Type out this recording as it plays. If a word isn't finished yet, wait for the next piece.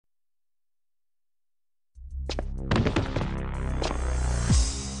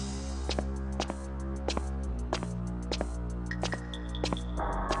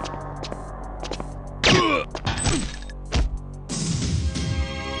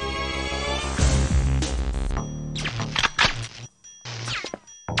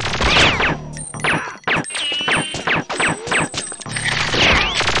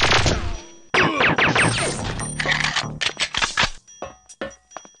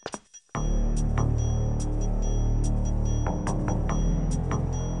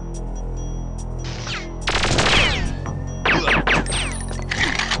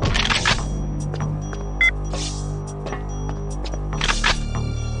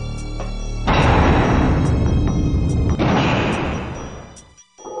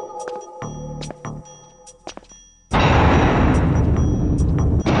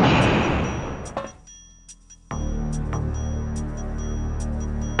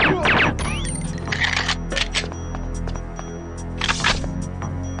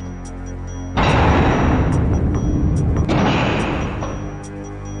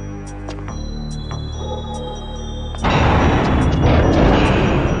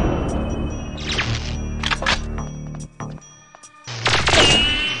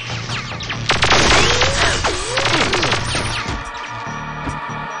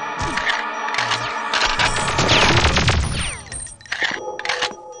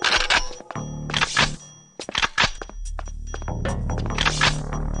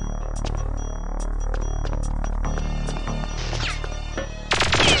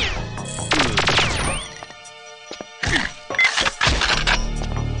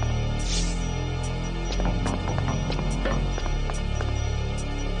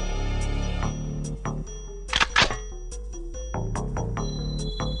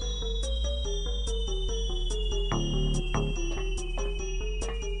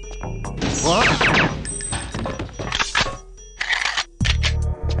What?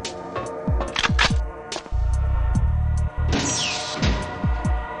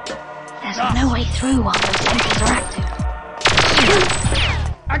 There's no way through while those sensors are active.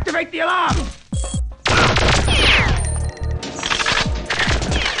 Activate the alarm!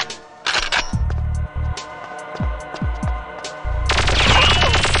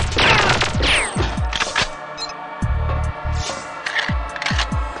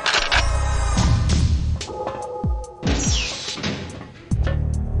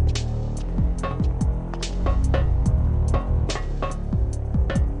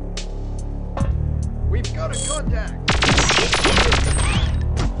 We've got a contact.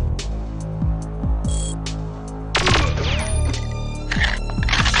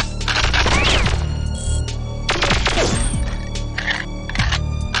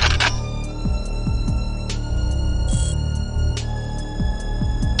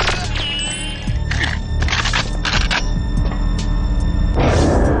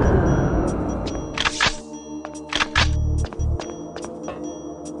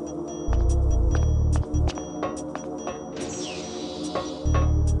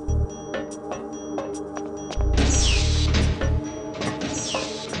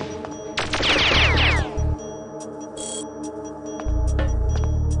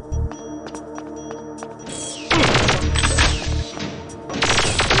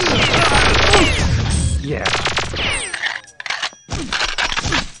 Yeah.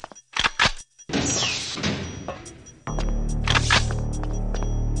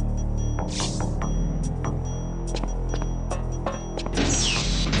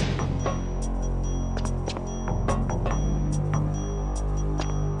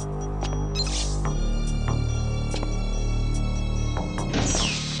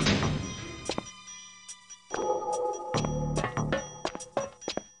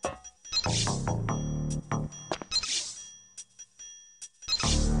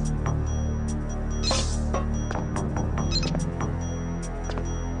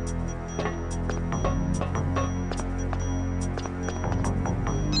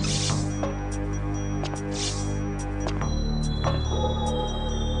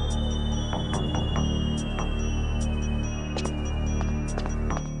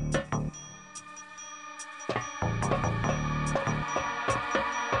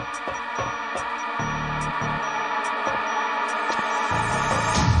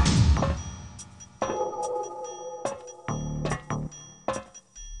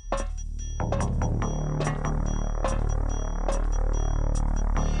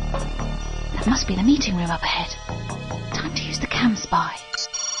 That must be the meeting room up ahead. Time to use the cam spy.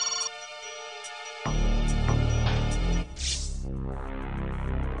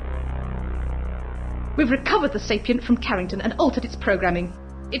 We've recovered the sapient from Carrington and altered its programming.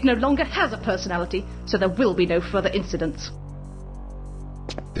 It no longer has a personality, so there will be no further incidents.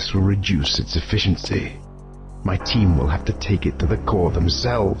 This will reduce its efficiency. My team will have to take it to the core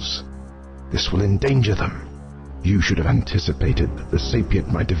themselves. This will endanger them. You should have anticipated that the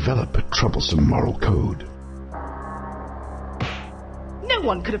sapient might develop a troublesome moral code. No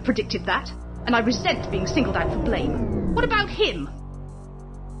one could have predicted that, and I resent being singled out for blame. What about him?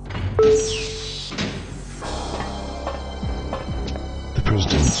 The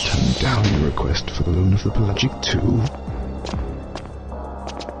President turned down the request for the loan of the Pelagic II.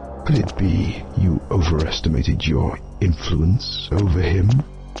 Could it be you overestimated your influence over him?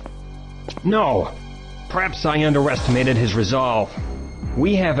 No. Perhaps I underestimated his resolve.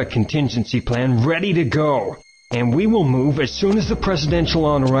 We have a contingency plan ready to go, and we will move as soon as the presidential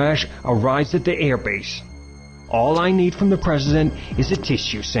entourage arrives at the airbase. All I need from the President is a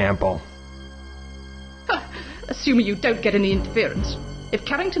tissue sample. Assuming you don't get any interference. If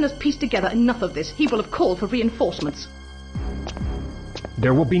Carrington has pieced together enough of this, he will have called for reinforcements.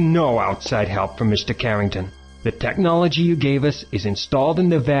 There will be no outside help from Mr. Carrington. The technology you gave us is installed in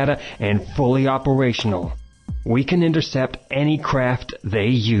Nevada and fully operational. We can intercept any craft they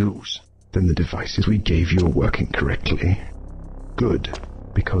use. Then the devices we gave you are working correctly. Good,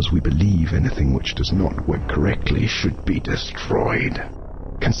 because we believe anything which does not work correctly should be destroyed.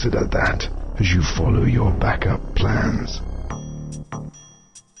 Consider that as you follow your backup plans.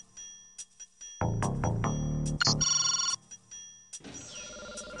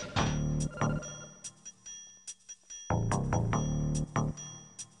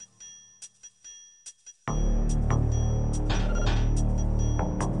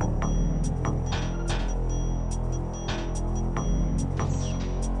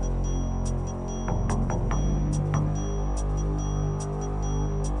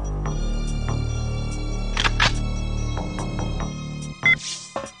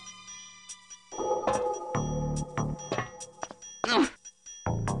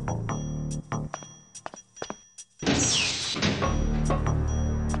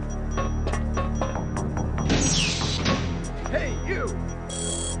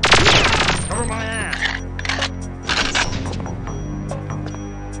 Cover my ass!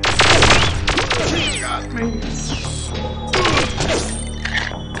 Got me.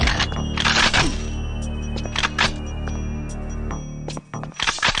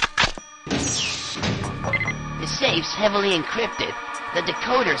 The safe's heavily encrypted. The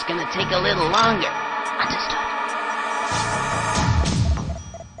decoder's gonna take a little longer. Understood.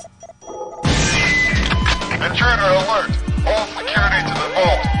 Intruder alert! All security to the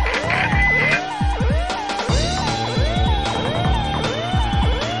vault!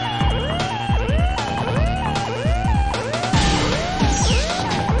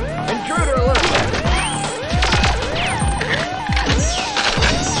 Intruder alert!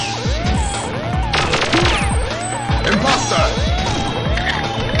 Imposter!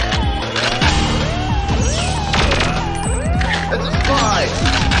 It's a spy!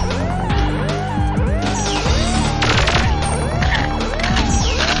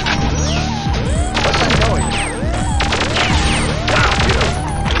 What's that noise?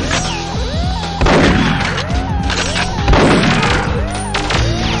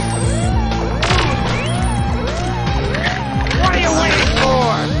 What are you waiting for?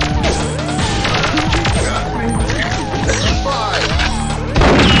 It's a spy!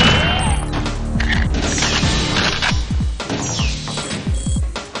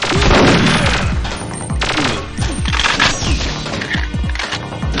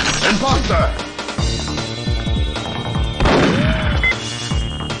 Imposter!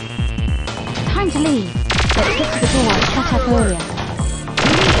 Time to leave. Let's get to the door I shut up earlier.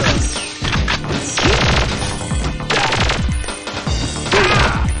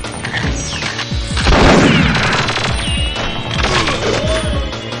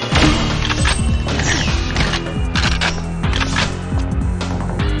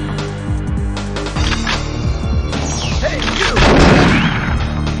 Hey, you!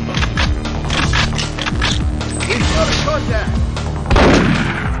 We've got a contact!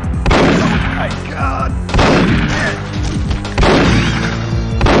 Oh my god!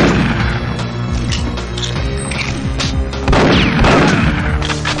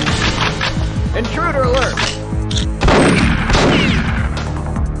 Intruder alert!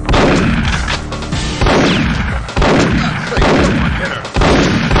 God's sake, someone hit her!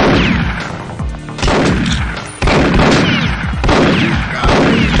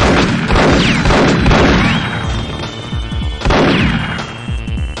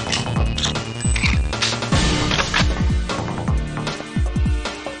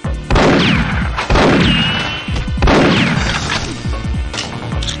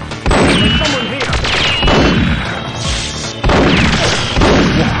 There's someone here!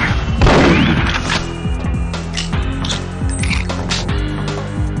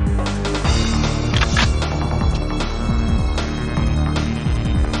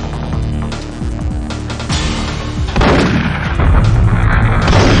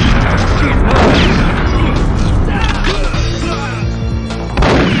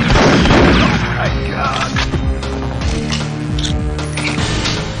 My god!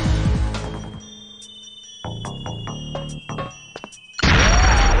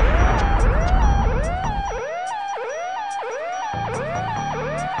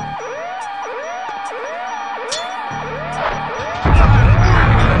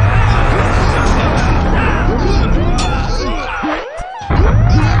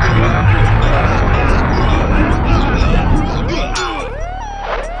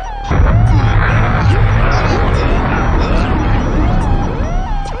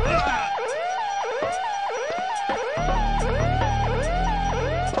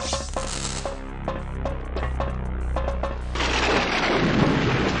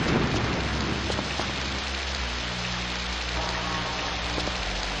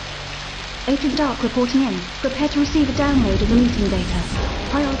 Agent Dark reporting in. Prepare to receive a download of the meeting data.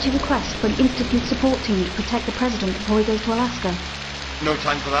 Priority request for an institute support team to protect the president before he goes to Alaska. No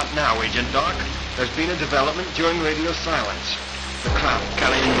time for that now, Agent Dark. There's been a development during radio silence. The craft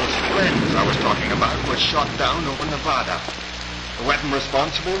carrying those friends I was talking about was shot down over Nevada. The weapon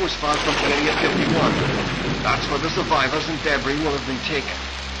responsible was found from Area 51. That's where the survivors and debris will have been taken.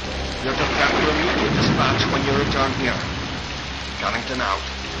 You're to prep for immediate dispatch when you return here. Carrington out.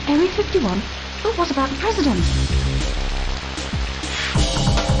 Area 51? But what about the president?